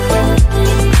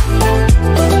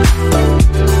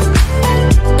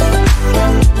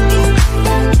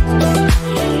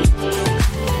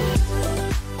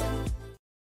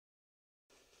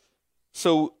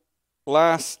So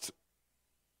last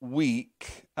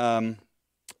week,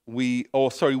 week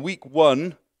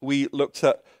one, we looked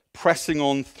at pressing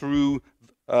on through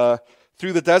the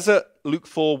desert, Luke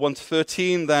 4,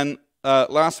 1-13. Then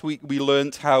last week we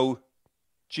learned how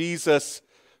Jesus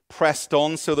pressed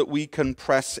on so that we can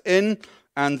press in.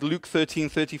 And Luke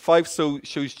 13:35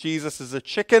 shows Jesus as a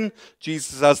chicken,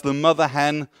 Jesus as the mother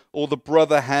hen or the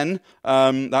brother hen.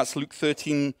 That's Luke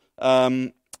 13,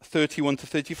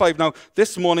 31-35. Now,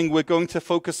 this morning we're going to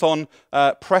focus on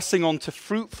pressing on to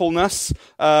fruitfulness,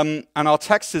 and our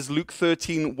text is Luke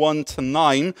 13,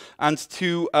 1-9. And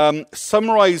to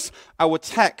summarize our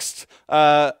text,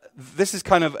 this is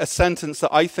kind of a sentence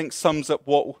that I think sums up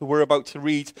what we're about to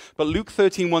read. But Luke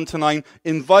 13, 1-9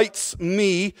 invites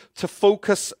me to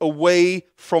focus away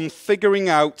from figuring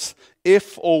out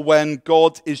if or when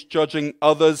God is judging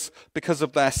others because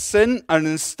of their sin, and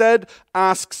instead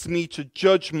asks me to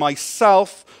judge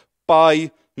myself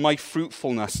by my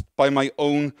fruitfulness, by my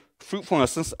own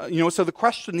fruitfulness. And, so the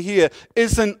question here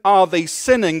isn't, are they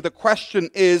sinning? The question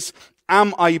is,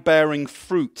 am I bearing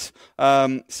fruit?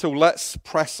 So let's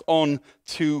press on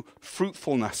to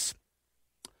fruitfulness.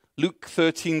 Luke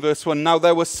 13, verse 1. Now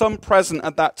there were some present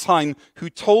at that time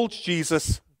who told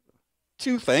Jesus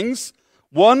two things.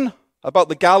 One, about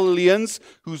the Galileans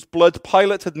whose blood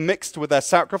Pilate had mixed with their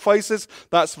sacrifices.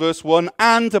 That's verse 1.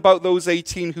 And about those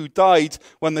 18 who died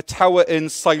when the tower in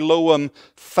Siloam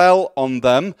fell on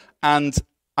them. And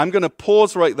I'm going to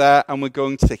pause right there, and we're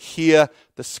going to hear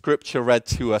the scripture read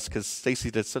to us because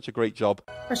Stacey did such a great job.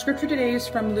 Our scripture today is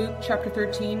from Luke chapter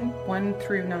 13,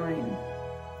 1-9.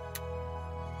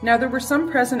 Now there were some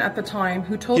present at the time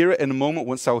who told... Hear it in a moment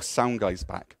once our sound guy's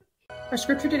back. Our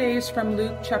scripture today is from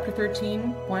Luke chapter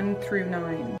 13,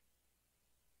 1-9.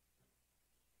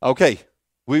 Okay,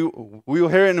 we will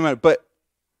hear it in a minute, but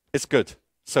it's good.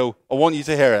 So I want you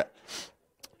to hear it.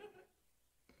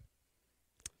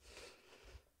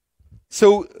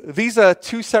 So these are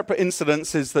two separate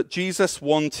incidences that Jesus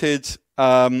wanted,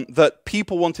 that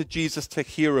people wanted Jesus to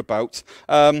hear about.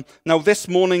 Now this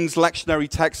morning's lectionary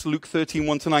text, Luke 13,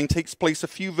 1-9, takes place a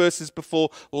few verses before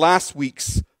last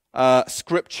week's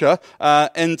scripture,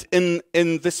 and in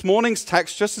this morning's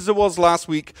text, just as it was last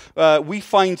week, we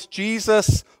find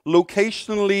Jesus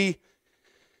locationally,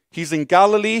 he's in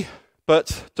Galilee,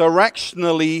 but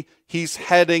directionally, he's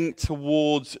heading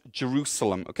towards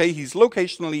Jerusalem. Okay, he's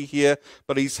locationally here,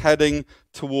 but he's heading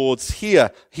towards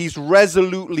here. He's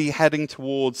resolutely heading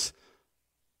towards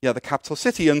the capital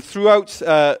city. And throughout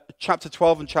chapter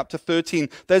 12 and chapter 13,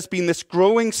 there's been this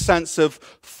growing sense of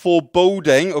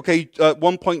foreboding. Okay, at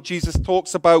one point, Jesus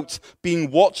talks about being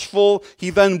watchful.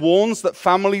 He then warns that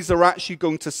families are actually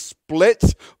going to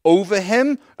split over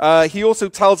him. He also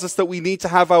tells us that we need to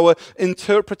have our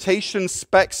interpretation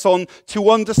specs on to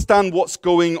understand what's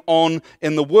going on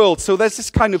in the world. So there's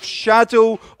this kind of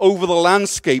shadow over the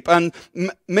landscape. And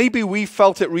maybe we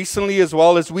felt it recently as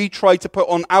well, as we try to put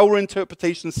on our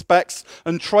interpretation specs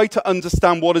and try to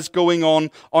understand what is going on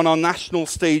our national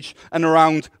stage and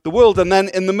around the world. And then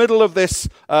in the middle of this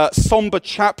somber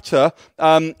chapter,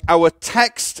 our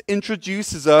text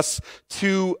introduces us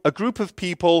to a group of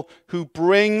people who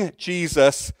bring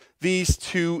Jesus these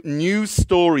two news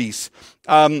stories.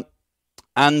 So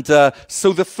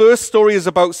the first story is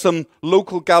about some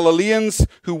local Galileans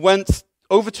who went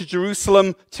over to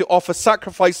Jerusalem to offer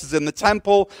sacrifices in the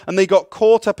temple, and they got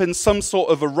caught up in some sort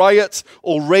of a riot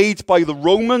or raid by the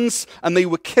Romans, and they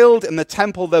were killed in the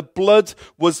temple. Their blood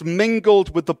was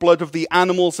mingled with the blood of the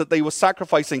animals that they were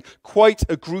sacrificing. Quite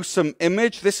a gruesome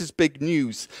image. This is big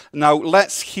news. Now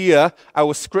let's hear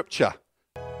our scripture.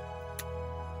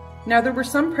 Now there were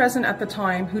some present at the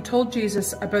time who told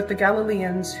Jesus about the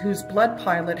Galileans whose blood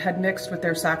Pilate had mixed with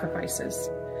their sacrifices.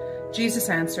 Jesus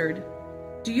answered,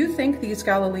 "Do you think these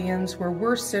Galileans were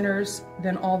worse sinners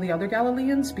than all the other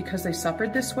Galileans because they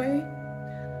suffered this way?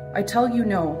 I tell you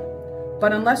no,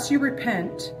 but unless you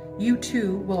repent, you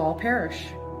too will all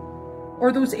perish.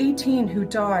 Or those 18 who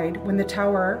died when the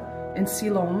tower in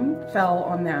Siloam fell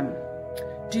on them.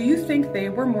 Do you think they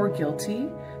were more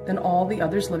guilty than all the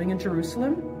others living in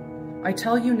Jerusalem? I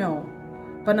tell you no,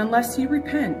 but unless you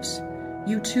repent,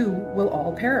 you too will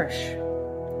all perish."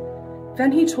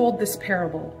 Then he told this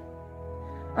parable.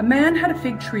 A man had a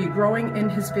fig tree growing in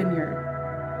his vineyard,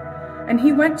 and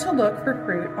he went to look for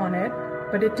fruit on it,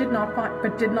 but did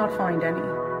not find any.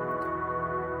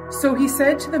 So he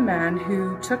said to the man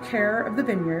who took care of the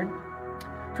vineyard,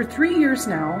 "For 3 years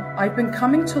now, I've been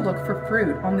coming to look for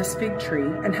fruit on this fig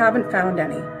tree and haven't found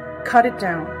any. Cut it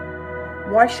down.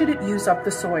 Why should it use up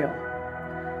the soil?"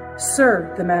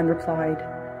 "Sir," the man replied,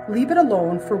 "leave it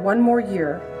alone for 1 more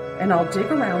year, and I'll dig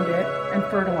around it and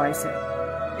fertilize it.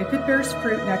 If it bears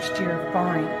fruit next year,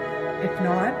 fine. If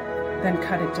not, then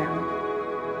cut it down.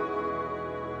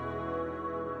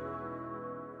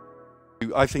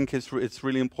 I think it's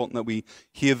really important that we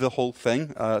hear the whole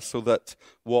thing so that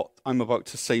what I'm about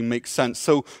to say makes sense.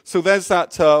 So there's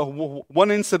that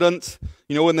one incident,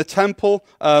 in the temple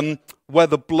where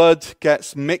the blood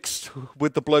gets mixed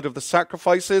with the blood of the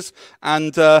sacrifices,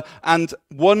 and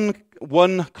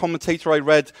one commentator I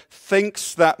read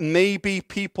thinks that maybe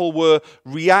people were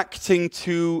reacting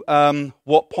to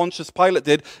what Pontius Pilate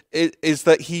did, is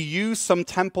that he used some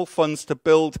temple funds to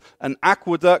build an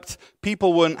aqueduct.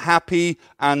 People weren't happy,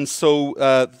 and so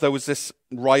there was this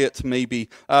riot maybe.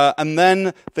 And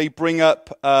then they bring up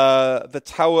the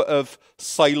Tower of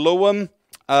Siloam,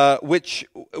 which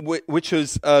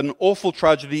was an awful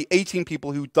tragedy, 18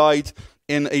 people who died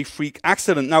in a freak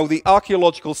accident. Now, the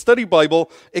Archaeological Study Bible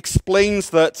explains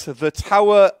that the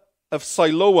Tower of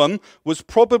Siloam was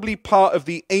probably part of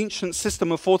the ancient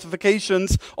system of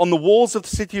fortifications on the walls of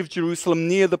the city of Jerusalem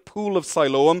near the Pool of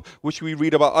Siloam, which we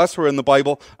read about elsewhere in the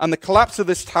Bible. And the collapse of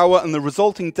this tower and the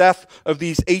resulting death of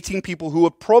these 18 people who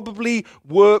were probably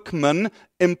workmen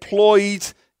employed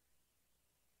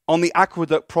on the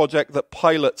aqueduct project that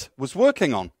Pilate was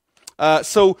working on.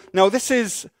 So now this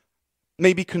is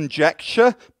maybe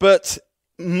conjecture, but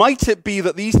might it be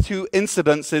that these two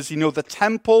incidences, the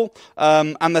temple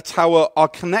and the tower, are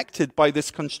connected by this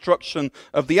construction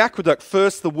of the aqueduct?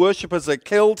 First, the worshippers are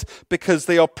killed because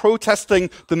they are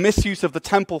protesting the misuse of the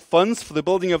temple funds for the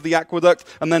building of the aqueduct,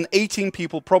 and then 18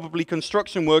 people, probably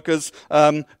construction workers,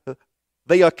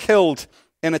 they are killed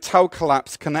in a tower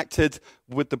collapse connected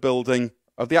with the building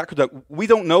of the aqueduct. We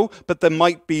don't know, but there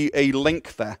might be a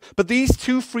link there. But these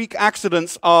two freak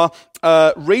accidents are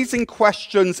raising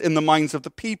questions in the minds of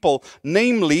the people.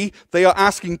 Namely, they are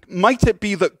asking, might it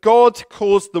be that God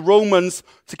caused the Romans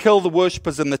to kill the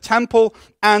worshippers in the temple?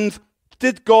 And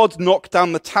did God knock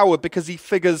down the tower because he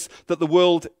figures that the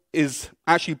world is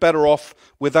actually better off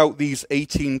without these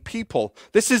 18 people?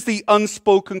 This is the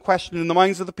unspoken question in the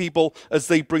minds of the people as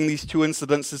they bring these two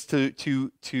incidences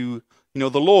to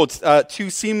the Lord. Two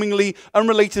seemingly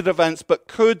unrelated events, but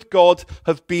could God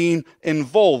have been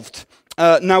involved?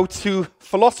 Now, to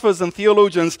philosophers and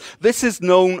theologians, this is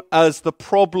known as the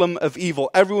problem of evil.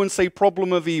 Everyone say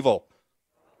problem of evil.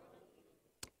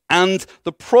 And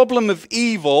the problem of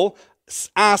evil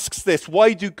asks this: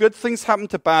 why do good things happen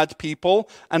to bad people,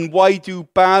 and why do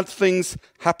bad things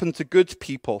happen to good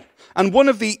people? And one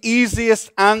of the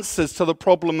easiest answers to the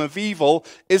problem of evil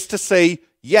is to say,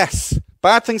 yes,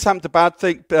 bad things happen to bad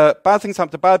things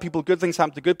happen to bad people, good things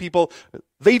happen to good people.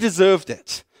 They deserved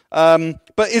it.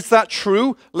 But is that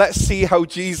true? Let's see how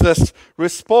Jesus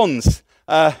responds.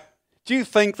 Do you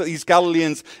think that these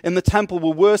Galileans in the temple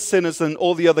were worse sinners than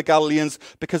all the other Galileans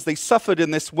because they suffered in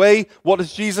this way? What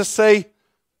does Jesus say?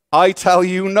 I tell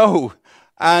you no.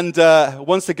 And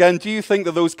once again, do you think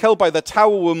that those killed by the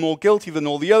tower were more guilty than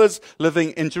all the others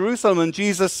living in Jerusalem? And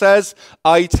Jesus says,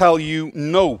 I tell you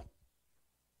no.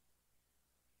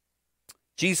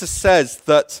 Jesus says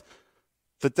that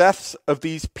the deaths of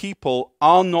these people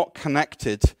are not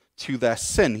connected to their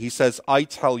sin. He says, I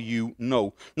tell you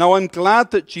no. Now, I'm glad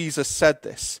that Jesus said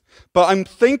this, but I'm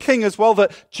thinking as well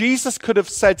that Jesus could have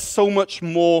said so much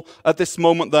more at this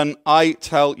moment than I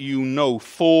tell you no.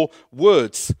 4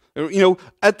 words.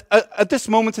 At this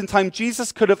moment in time,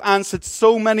 Jesus could have answered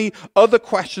so many other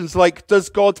questions like, does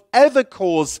God ever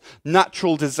cause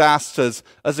natural disasters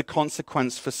as a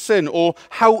consequence for sin? Or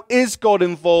how is God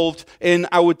involved in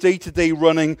our day-to-day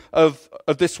running of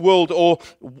this world? Or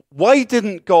why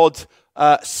didn't God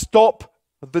stop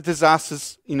the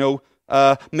disasters,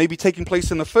 maybe taking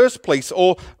place in the first place?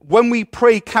 Or when we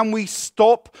pray, can we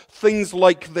stop things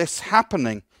like this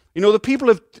happening? The people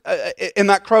in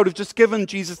that crowd have just given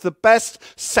Jesus the best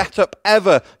setup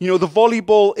ever. The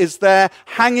volleyball is there,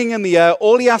 hanging in the air.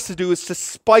 All he has to do is to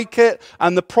spike it,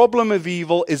 and the problem of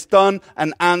evil is done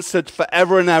and answered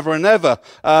forever and ever and ever.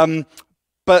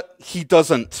 But he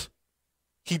doesn't.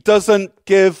 He doesn't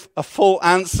give a full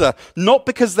answer. Not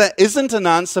because there isn't an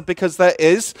answer, because there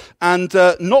is, and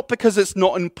not because it's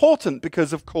not important,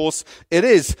 because of course it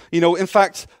is. In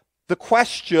fact, the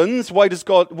questions, why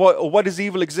does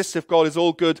evil exist if God is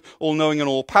all good, all knowing, and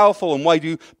all powerful? And why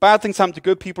do bad things happen to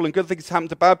good people and good things happen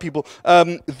to bad people?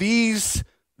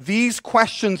 These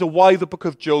questions are why the book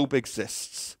of Job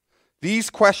exists.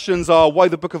 These questions are why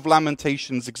the book of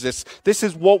Lamentations exists. This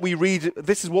is what we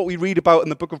read about in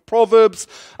the book of Proverbs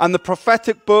and the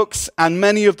prophetic books and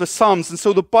many of the Psalms. And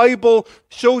so the Bible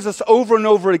shows us over and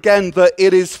over again that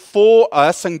it is for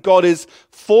us and God is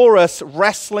for us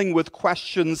wrestling with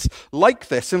questions like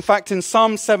this. In fact, in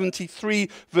Psalm 73,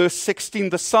 verse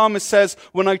 16, the psalmist says,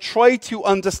 when I try to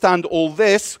understand all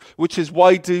this, which is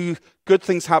why do good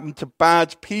things happen to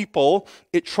bad people,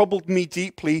 it troubled me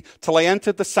deeply till I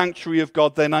entered the sanctuary of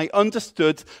God. Then I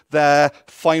understood their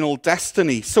final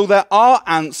destiny. So there are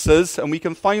answers, and we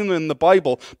can find them in the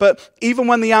Bible. But even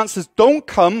when the answers don't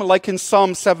come, like in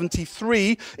Psalm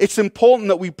 73, it's important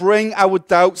that we bring our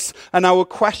doubts and our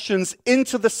questions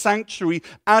into the sanctuary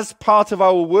as part of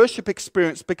our worship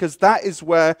experience, because that is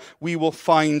where we will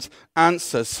find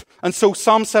answers. And so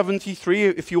Psalm 73,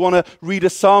 if you want to read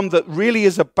a psalm that really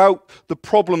is about the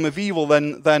problem of evil,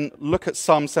 then look at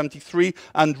Psalm 73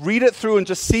 and read it through and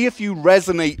just see if you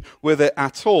resonate with it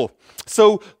at all.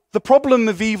 So the problem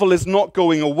of evil is not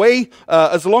going away.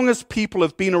 As long as people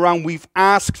have been around, we've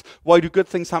asked, why do good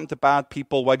things happen to bad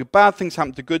people? Why do bad things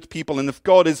happen to good people? And if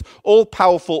God is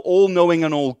all-powerful, all-knowing,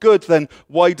 and all-good, then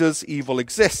why does evil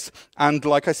exist? And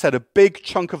like I said, a big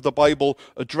chunk of the Bible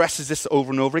addresses this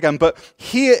over and over again. But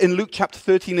here in Luke chapter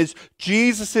 13 is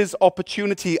Jesus'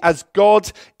 opportunity as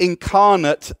God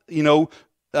incarnate,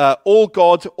 all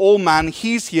God, all man.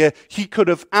 He's here. He could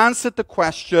have answered the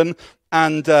question,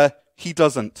 and he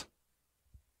doesn't.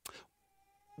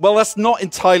 Well, that's not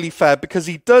entirely fair, because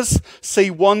he does say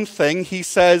one thing. He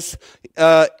says,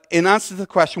 in answer to the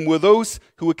question, were those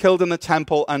who were killed in the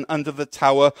temple and under the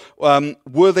tower,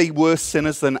 were they worse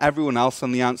sinners than everyone else?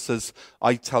 And the answer's,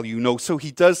 I tell you, no. So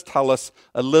he does tell us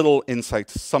a little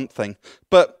insight, something.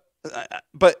 But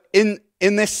in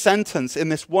this sentence, in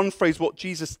this one phrase, what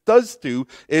Jesus does do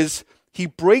is he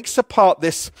breaks apart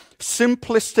this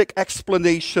simplistic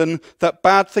explanation that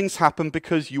bad things happen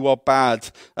because you are bad.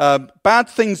 Bad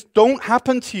things don't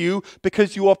happen to you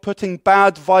because you are putting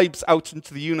bad vibes out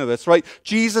into the universe, right?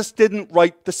 Jesus didn't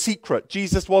write The Secret.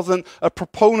 Jesus wasn't a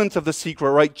proponent of The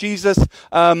Secret, right? Jesus,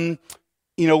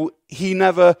 he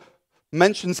never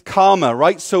mentions karma,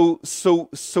 right? So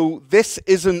this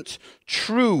isn't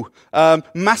true.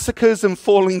 Massacres and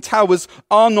falling towers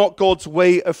are not God's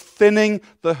way of thinning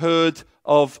the herd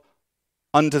of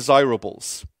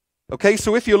undesirables. Okay,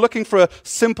 so if you're looking for a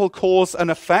simple cause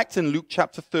and effect in Luke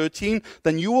chapter 13,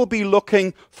 then you will be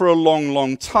looking for a long,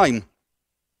 long time.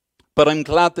 But I'm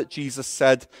glad that Jesus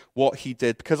said what he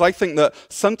did, because I think that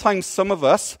sometimes some of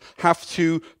us have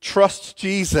to trust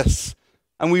Jesus.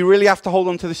 And we really have to hold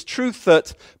on to this truth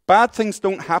that bad things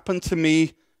don't happen to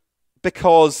me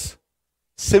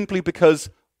simply because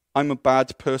I'm a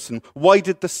bad person. Why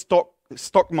did the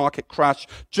stock market crash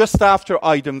just after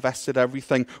I'd invested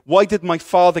everything? Why did my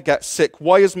father get sick?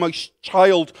 Why is my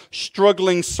child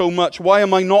struggling so much? Why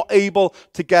am I not able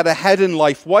to get ahead in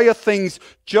life? Why are things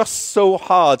just so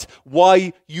hard?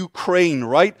 Why Ukraine,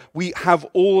 right? We have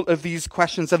all of these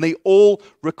questions, and they all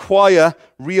require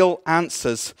real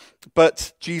answers.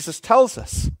 But Jesus tells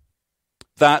us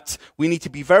that we need to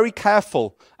be very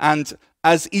careful, and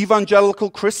as evangelical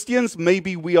Christians,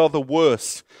 maybe we are the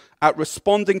worst at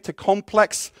responding to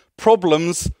complex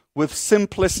problems with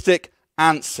simplistic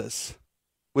answers,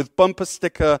 with bumper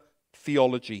sticker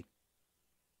theology.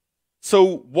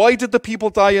 So why did the people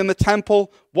die in the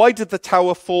temple? Why did the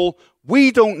tower fall?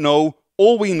 We don't know.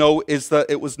 All we know is that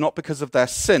it was not because of their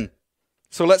sin.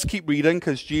 So let's keep reading,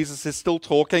 because Jesus is still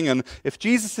talking, and if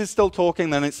Jesus is still talking,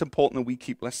 then it's important that we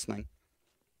keep listening.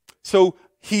 So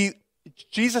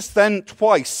Jesus then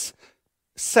twice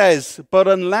says, but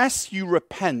unless you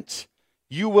repent,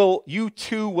 you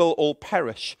too will all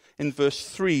perish, in verse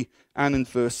 3 and in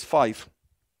verse 5.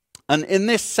 And in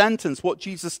this sentence, what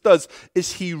Jesus does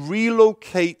is he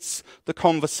relocates the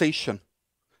conversation.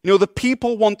 The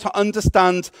people want to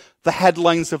understand the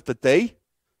headlines of the day,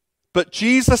 but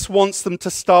Jesus wants them to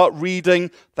start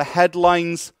reading the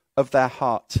headlines of their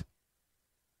heart.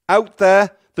 Out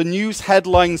there, the news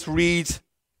headlines read,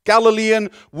 Galilean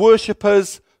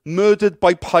worshippers murdered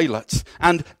by Pilate,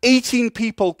 and 18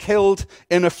 people killed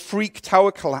in a freak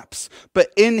tower collapse.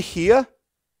 But in here,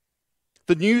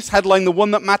 the news headline, the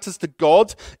one that matters to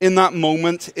God in that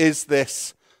moment, is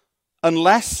this: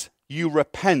 unless you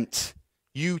repent,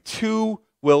 you too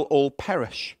will all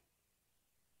perish.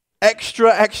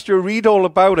 Extra, read all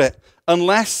about it.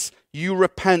 Unless you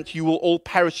repent, you will all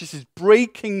perish. This is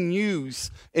breaking news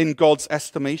in God's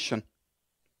estimation.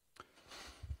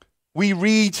 We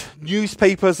read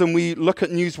newspapers and we look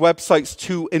at news websites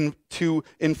to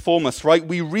inform us, right?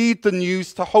 We read the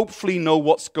news to hopefully know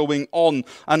what's going on.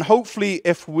 And hopefully,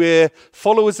 if we're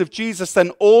followers of Jesus,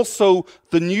 then also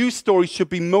the news story should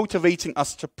be motivating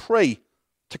us to pray.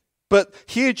 But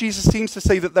here Jesus seems to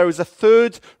say that there is a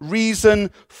third reason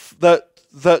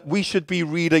that we should be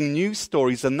reading news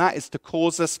stories, and that is to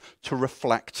cause us to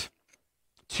reflect.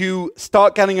 to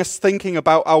start getting us thinking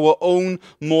about our own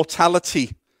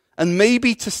mortality, and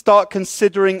maybe to start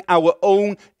considering our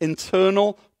own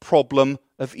internal problem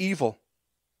of evil.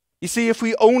 You see, if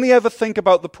we only ever think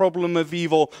about the problem of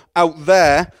evil out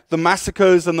there, the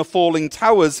massacres and the falling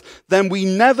towers, then we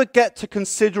never get to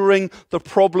considering the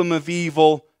problem of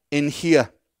evil in here,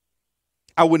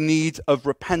 our need of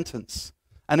repentance.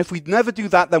 And if we never do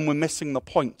that, then we're missing the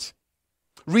point.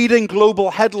 Reading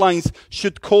global headlines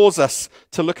should cause us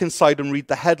to look inside and read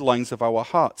the headlines of our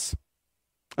hearts.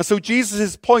 And so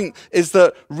Jesus' point is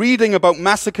that reading about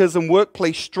massacres and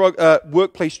workplace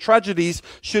tragedies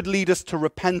should lead us to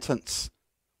repentance,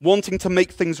 wanting to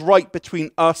make things right between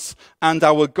us and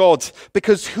our God.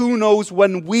 Because who knows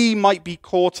when we might be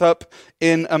caught up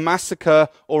in a massacre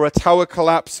or a tower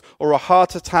collapse or a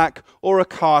heart attack or a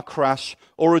car crash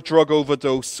or a drug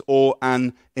overdose or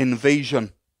an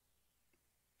invasion.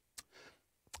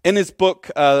 In his book,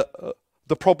 The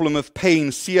Problem of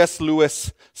Pain, C.S.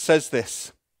 Lewis says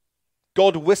this: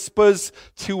 God whispers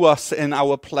to us in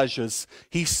our pleasures.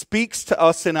 He speaks to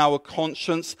us in our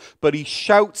conscience, but he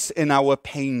shouts in our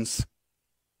pains.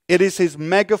 It is his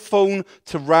megaphone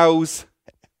to rouse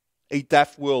a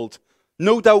deaf world.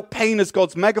 No doubt pain as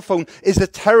God's megaphone is a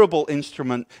terrible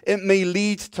instrument. It may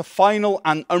lead to final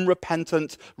and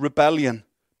unrepentant rebellion,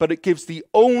 but it gives the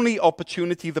only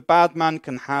opportunity the bad man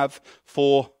can have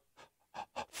for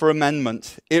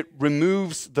amendment. It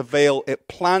removes the veil. It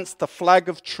plants the flag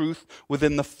of truth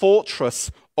within the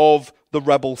fortress of the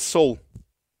rebel soul.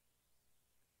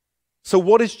 So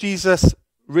what is Jesus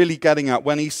really getting at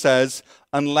when he says,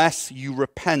 unless you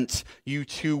repent, you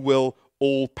too will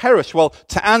all perish? Well,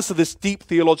 to answer this deep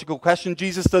theological question,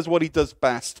 Jesus does what he does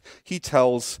best. He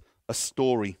tells a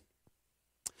story.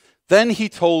 Then he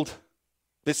told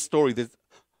this story,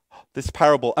 this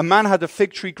parable. A man had a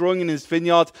fig tree growing in his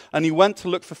vineyard, and he went to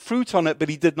look for fruit on it, but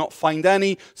he did not find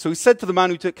any. So he said to the man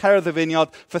who took care of the vineyard,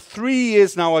 for 3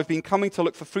 years now I've been coming to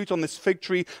look for fruit on this fig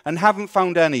tree and haven't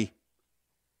found any.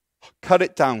 Cut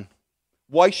it down.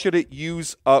 Why should it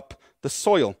use up the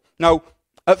soil? Now,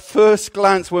 at first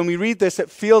glance, when we read this, it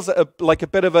feels like a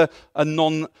bit of a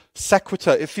non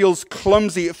sequitur. It feels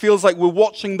clumsy. It feels like we're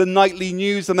watching the nightly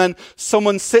news and then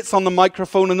someone sits on the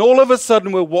microphone and all of a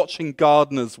sudden we're watching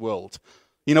Gardener's World.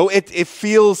 You know, it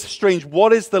feels strange.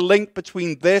 What is the link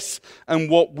between this and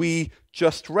what we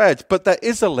just read? But there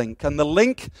is a link, and the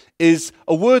link is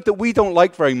a word that we don't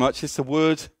like very much. It's a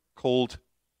word called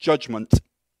judgment.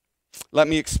 Let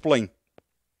me explain.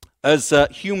 As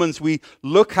humans, we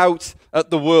look out at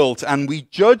the world and we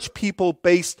judge people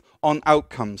based on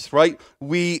outcomes, right?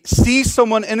 We see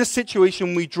someone in a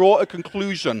situation, we draw a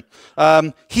conclusion.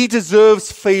 He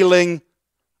deserves failing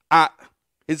at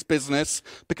his business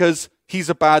because he's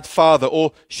a bad father,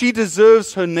 or she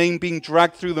deserves her name being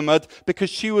dragged through the mud because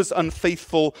she was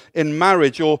unfaithful in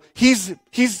marriage, or he's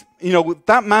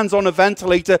that man's on a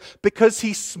ventilator because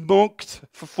he smoked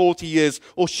for 40 years,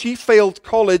 or she failed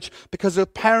college because her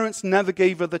parents never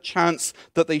gave her the chance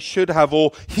that they should have,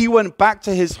 or he went back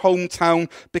to his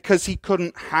hometown because he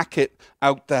couldn't hack it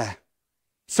out there.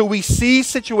 So we see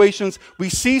situations, we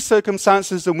see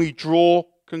circumstances, and we draw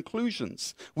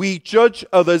conclusions. We judge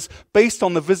others based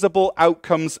on the visible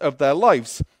outcomes of their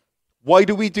lives. Why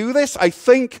do we do this? I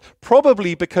think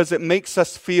probably because it makes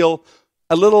us feel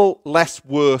a little less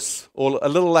worse or a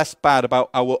little less bad about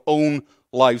our own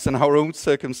lives and our own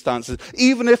circumstances.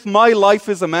 Even if my life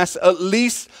is a mess, at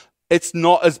least it's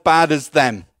not as bad as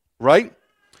them, right?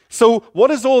 So what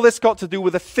has all this got to do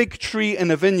with a fig tree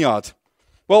in a vineyard?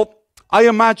 Well, I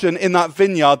imagine in that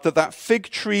vineyard that fig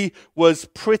tree was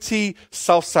pretty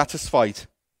self-satisfied.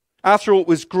 After all, it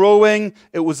was growing,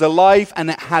 it was alive, and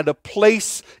it had a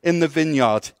place in the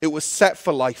vineyard. It was set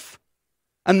for life.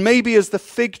 And maybe as the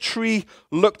fig tree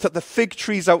looked at the fig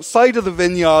trees outside of the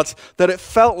vineyard, that it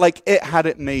felt like it had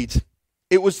it made.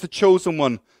 It was the chosen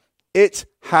one. It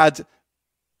had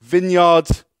vineyard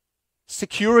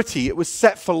security. It was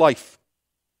set for life.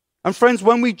 And friends,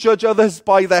 when we judge others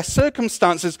by their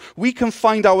circumstances, we can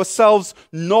find ourselves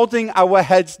nodding our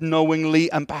heads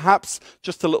knowingly and perhaps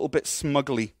just a little bit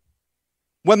smugly.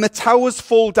 When the towers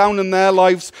fall down in their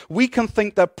lives, we can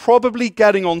think they're probably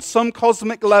getting, on some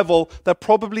cosmic level, they're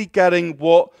probably getting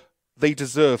what they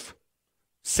deserve.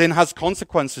 Sin has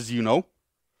consequences, you know.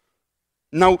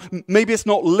 Now, maybe it's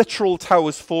not literal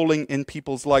towers falling in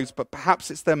people's lives, but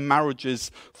perhaps it's their marriages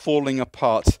falling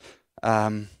apart.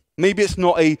 Maybe it's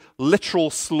not a literal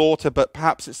slaughter, but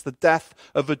perhaps it's the death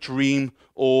of a dream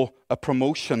or a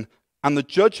promotion. And the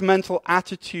judgmental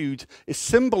attitude is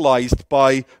symbolized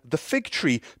by the fig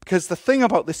tree, because the thing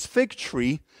about this fig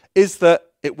tree is that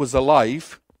it was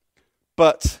alive,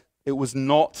 but It was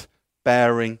not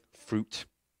bearing fruit.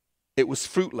 It was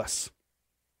fruitless.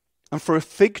 And for a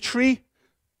fig tree,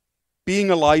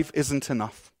 being alive isn't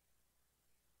enough.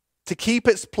 To keep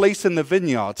its place in the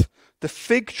vineyard, the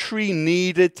fig tree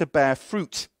needed to bear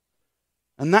fruit.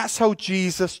 And that's how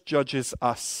Jesus judges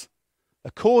us,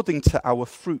 according to our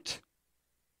fruit.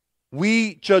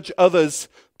 We judge others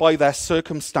by their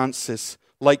circumstances,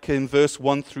 like in verse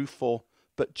 1 through 4.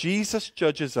 But Jesus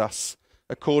judges us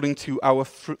according to our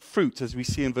fruit, as we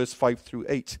see in verse 5 through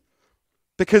 8.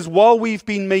 Because while we've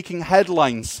been making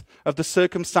headlines of the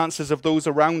circumstances of those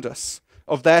around us,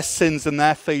 of their sins and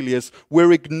their failures,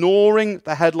 we're ignoring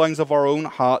the headlines of our own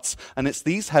hearts. And it's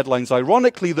these headlines,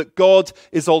 ironically, that God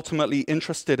is ultimately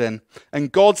interested in.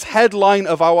 And God's headline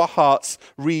of our hearts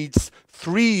reads,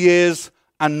 3 years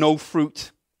and no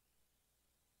fruit.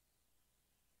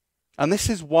 And this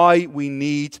is why we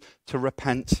need to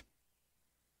repent.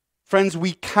 Friends,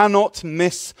 we cannot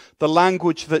miss the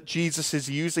language that Jesus is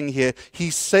using here.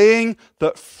 He's saying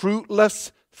that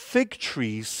fruitless fig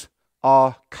trees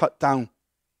are cut down.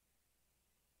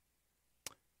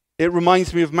 It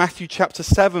reminds me of Matthew chapter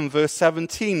 7, verse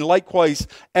 17. Likewise,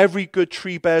 every good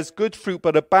tree bears good fruit,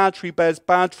 but a bad tree bears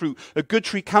bad fruit. A good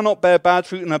tree cannot bear bad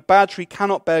fruit, and a bad tree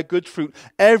cannot bear good fruit.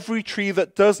 Every tree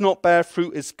that does not bear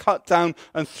fruit is cut down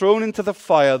and thrown into the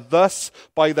fire. Thus,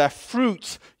 by their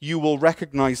fruit, you will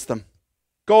recognize them.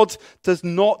 God does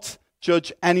not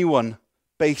judge anyone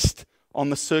based on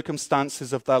the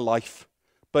circumstances of their life,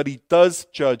 but he does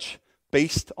judge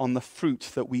based on the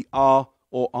fruit that we are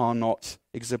or are not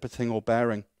exhibiting or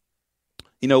bearing.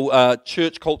 You know,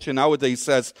 church culture nowadays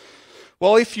says,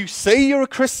 well, if you say you're a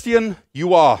Christian,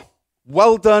 you are.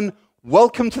 Well done.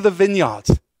 Welcome to the vineyard.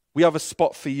 We have a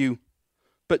spot for you.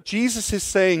 But Jesus is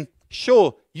saying,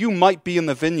 sure, you might be in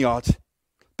the vineyard,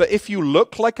 but if you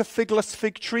look like a figless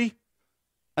fig tree,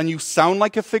 and you sound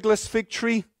like a figless fig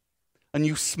tree, and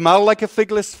you smell like a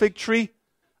figless fig tree,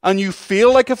 and you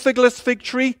feel like a figless fig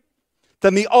tree,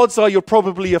 then the odds are you're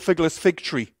probably a figless fig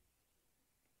tree.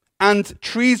 And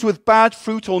trees with bad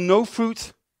fruit or no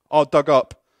fruit are dug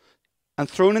up and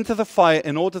thrown into the fire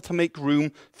in order to make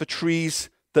room for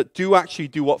trees that do actually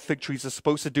do what fig trees are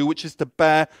supposed to do, which is to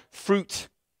bear fruit,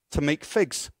 to make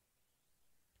figs.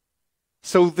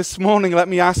 So this morning, let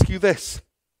me ask you this.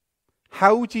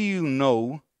 How do you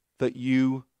know that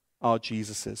you are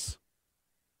Jesus's?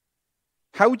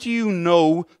 How do you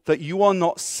know that you are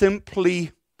not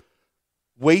simply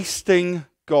wasting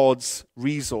God's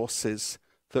resources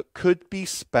that could be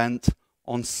spent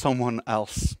on someone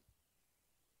else?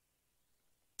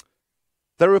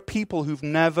 There are people who've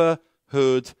never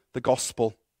heard the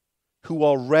gospel, who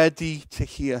are ready to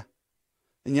hear.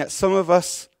 And yet some of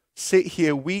us sit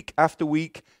here week after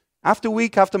week, after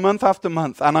week, after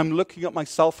month, and I'm looking at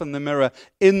myself in the mirror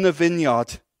in the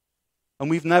vineyard, and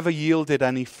we've never yielded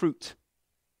any fruit.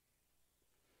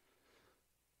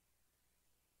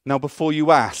 Now, before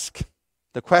you ask,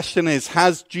 the question is,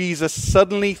 has Jesus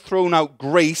suddenly thrown out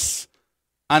grace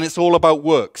and it's all about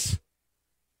works?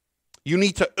 You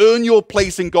need to earn your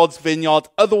place in God's vineyard,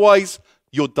 otherwise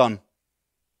you're done.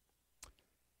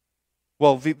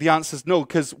 Well, the answer is no,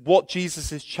 because what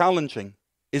Jesus is challenging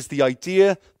is the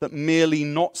idea that merely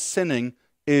not sinning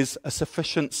is a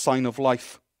sufficient sign of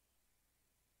life.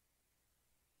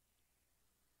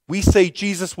 We say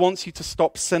Jesus wants you to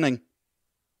stop sinning.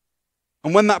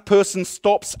 And when that person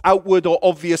stops outward or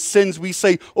obvious sins, we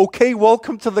say, okay,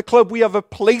 welcome to the club. We have a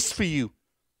place for you.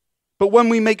 But when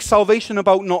we make salvation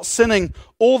about not sinning,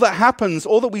 all that happens,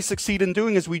 all that we succeed in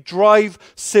doing is we drive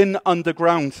sin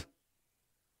underground.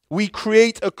 We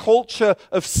create a culture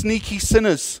of sneaky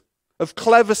sinners, of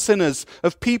clever sinners,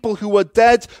 of people who are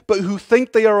dead but who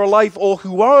think they are alive, or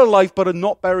who are alive but are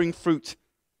not bearing fruit.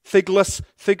 Figless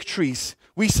fig trees.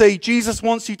 We say Jesus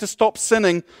wants you to stop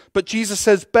sinning, but Jesus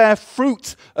says bear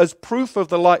fruit as proof of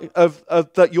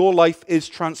that your life is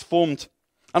transformed.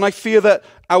 And I fear that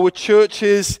our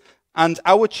churches and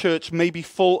our church may be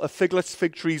full of figless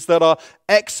fig trees that are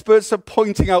experts at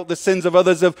pointing out the sins of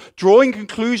others, of drawing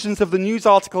conclusions of the news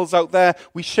articles out there.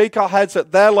 We shake our heads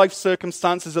at their life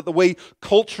circumstances, at the way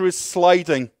culture is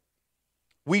sliding.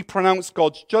 We pronounce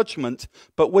God's judgment,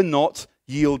 but we're not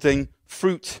yielding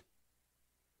fruit.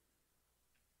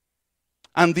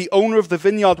 And the owner of the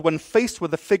vineyard, when faced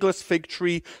with a figless fig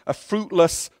tree, a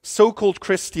fruitless so-called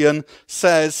Christian,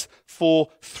 says, for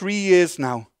 3 years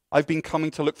now, I've been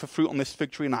coming to look for fruit on this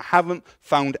fig tree and I haven't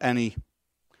found any.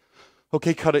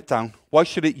 Okay, cut it down. Why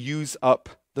should it use up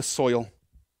the soil?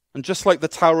 And just like the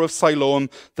Tower of Siloam,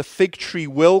 the fig tree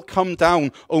will come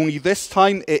down, only this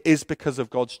time it is because of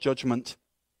God's judgment.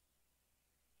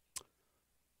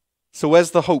 So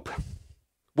where's the hope?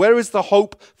 Where is the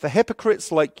hope for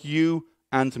hypocrites like you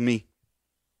and me?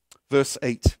 Verse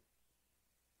 8.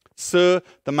 Sir,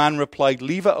 the man replied,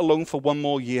 leave it alone for 1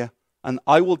 more year, and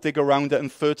I will dig around it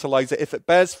and fertilize it. If it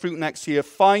bears fruit next year,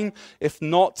 fine. If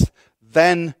not,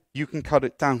 then you can cut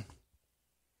it down.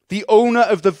 The owner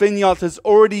of the vineyard has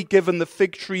already given the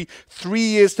fig tree 3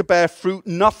 years to bear fruit,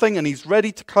 nothing, and he's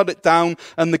ready to cut it down.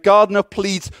 And the gardener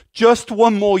pleads, just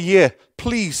 1 more year,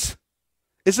 please.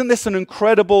 Isn't this an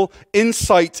incredible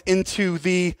insight into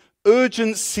the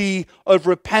urgency of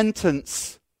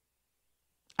repentance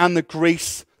and the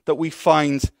grace that we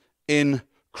find in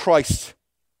Christ?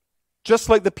 Just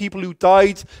like the people who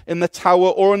died in the tower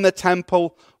or in the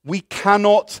temple, we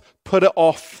cannot put it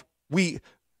off. We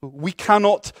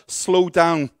cannot slow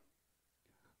down.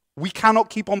 We cannot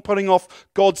keep on putting off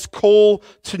God's call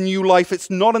to new life. It's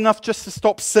not enough just to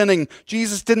stop sinning.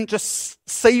 Jesus didn't just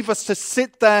save us to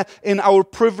sit there in our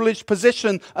privileged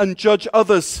position and judge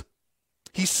others.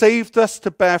 He saved us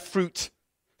to bear fruit.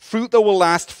 Fruit that will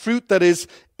last, fruit that is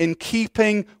in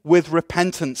keeping with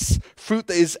repentance, fruit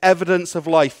that is evidence of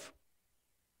life.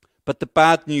 But the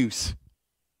bad news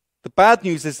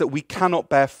is that we cannot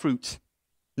bear fruit.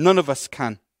 None of us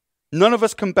can. None of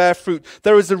us can bear fruit.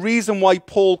 There is a reason why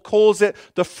Paul calls it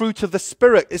the fruit of the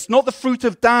Spirit. It's not the fruit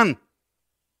of Dan.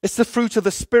 It's the fruit of the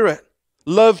Spirit.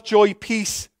 Love, joy,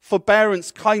 peace,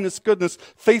 forbearance, kindness, goodness,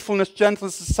 faithfulness,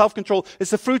 gentleness, and self-control.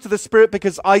 It's the fruit of the Spirit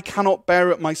because I cannot bear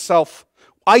it myself.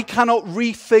 I cannot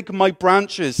refig my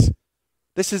branches.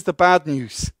 This is the bad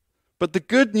news. But the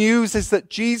good news is that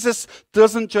Jesus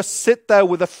doesn't just sit there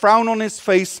with a frown on his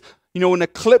face, and a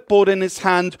clipboard in his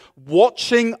hand,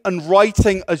 watching and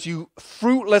writing as you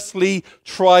fruitlessly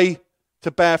try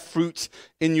to bear fruit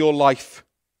in your life.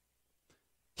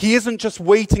 He isn't just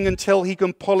waiting until he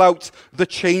can pull out the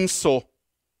chainsaw.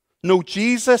 No,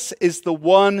 Jesus is the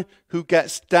one who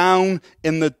gets down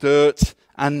in the dirt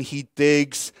and he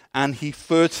digs and he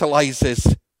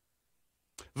fertilizes.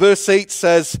 Verse 8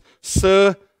 says,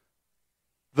 Sir,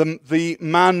 the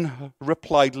man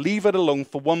replied, leave it alone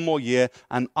for 1 more year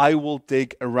and I will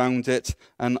dig around it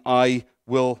and I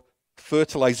will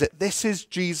fertilize it. This is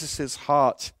Jesus'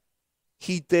 heart.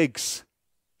 He digs.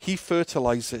 He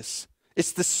fertilizes.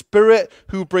 It's the Spirit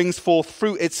who brings forth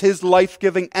fruit. It's his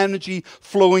life-giving energy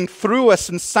flowing through us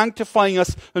and sanctifying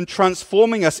us and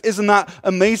transforming us. Isn't that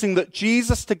amazing that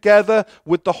Jesus, together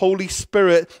with the Holy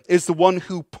Spirit, is the one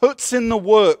who puts in the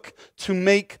work to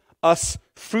make us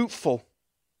fruitful?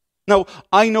 Now,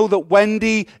 I know that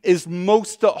Wendy is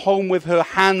most at home with her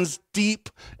hands deep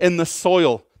in the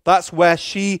soil. That's where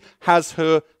she has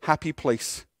her happy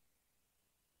place.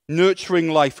 Nurturing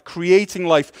life, creating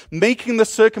life, making the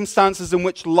circumstances in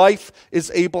which life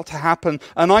is able to happen.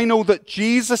 And I know that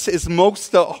Jesus is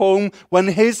most at home when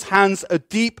his hands are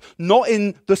deep, not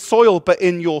in the soil, but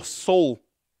in your soul.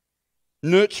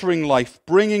 Nurturing life,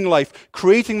 bringing life,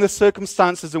 creating the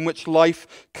circumstances in which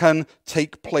life can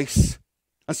take place.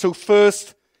 And so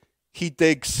first, he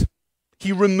digs.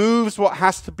 He removes what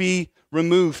has to be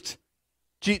removed.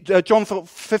 John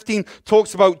 15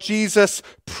 talks about Jesus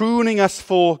pruning us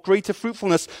for greater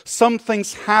fruitfulness. Some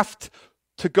things have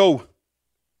to go.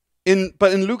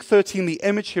 But in Luke 13, the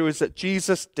image here is that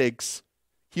Jesus digs.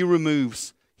 He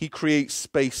removes. He creates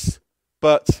space.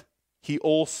 But he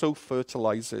also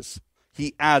fertilizes.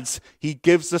 He adds. He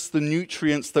gives us the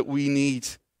nutrients that we need.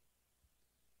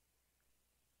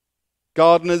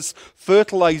 Gardeners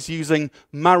fertilize using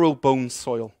marrow-bone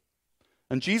soil.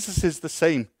 And Jesus is the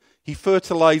same. He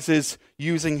fertilizes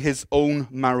using his own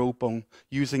marrow-bone,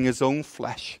 using his own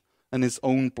flesh and his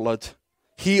own blood.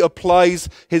 He applies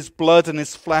his blood and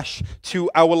his flesh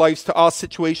to our lives, to our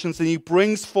situations, and he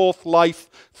brings forth life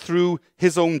through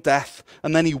his own death.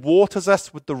 And then he waters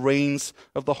us with the rains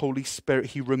of the Holy Spirit.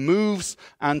 He removes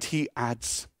and he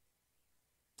adds.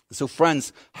 So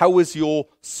friends, how is your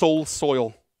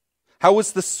soil? How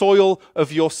is the soil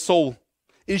of your soul?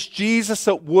 Is Jesus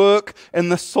at work in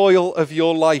the soil of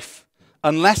your life?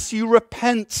 Unless you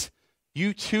repent,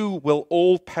 you too will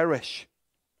all perish.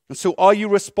 And so are you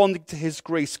responding to his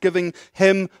grace, giving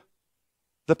him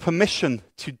the permission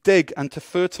to dig and to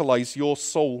fertilize your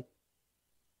soul?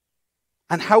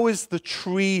 And how is the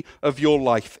tree of your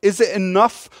life? Is it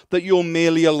enough that you're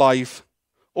merely alive?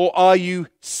 Or are you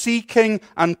seeking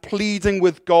and pleading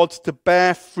with God to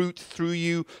bear fruit through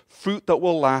you, fruit that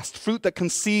will last, fruit that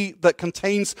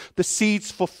contains the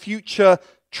seeds for future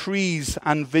trees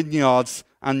and vineyards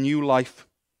and new life?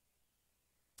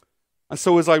 And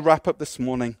so as I wrap up this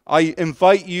morning, I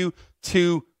invite you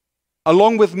to,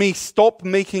 along with me, stop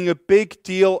making a big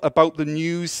deal about the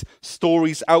news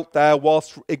stories out there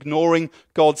whilst ignoring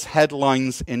God's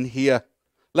headlines in here.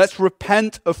 Let's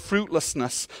repent of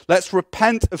fruitlessness. Let's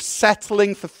repent of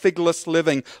settling for figless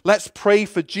living. Let's pray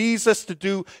for Jesus to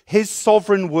do his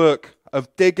sovereign work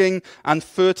of digging and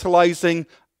fertilizing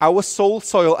our soul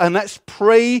soil. And let's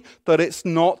pray that it's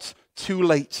not too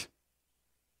late.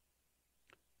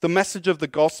 The message of the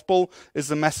gospel is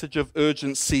a message of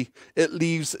urgency. It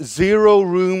leaves zero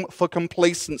room for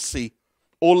complacency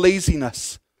or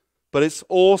laziness, but it's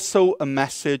also a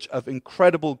message of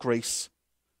incredible grace.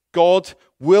 God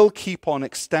will keep on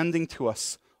extending to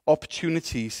us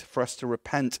opportunities for us to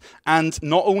repent. And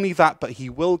not only that, but he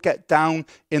will get down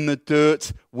in the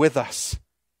dirt with us.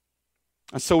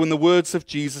 And so in the words of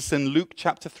Jesus in Luke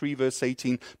chapter 3, verse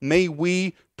 18, may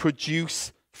we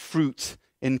produce fruit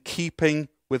in keeping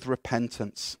with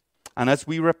repentance. And as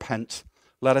we repent,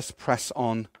 let us press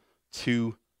on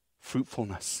to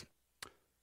fruitfulness.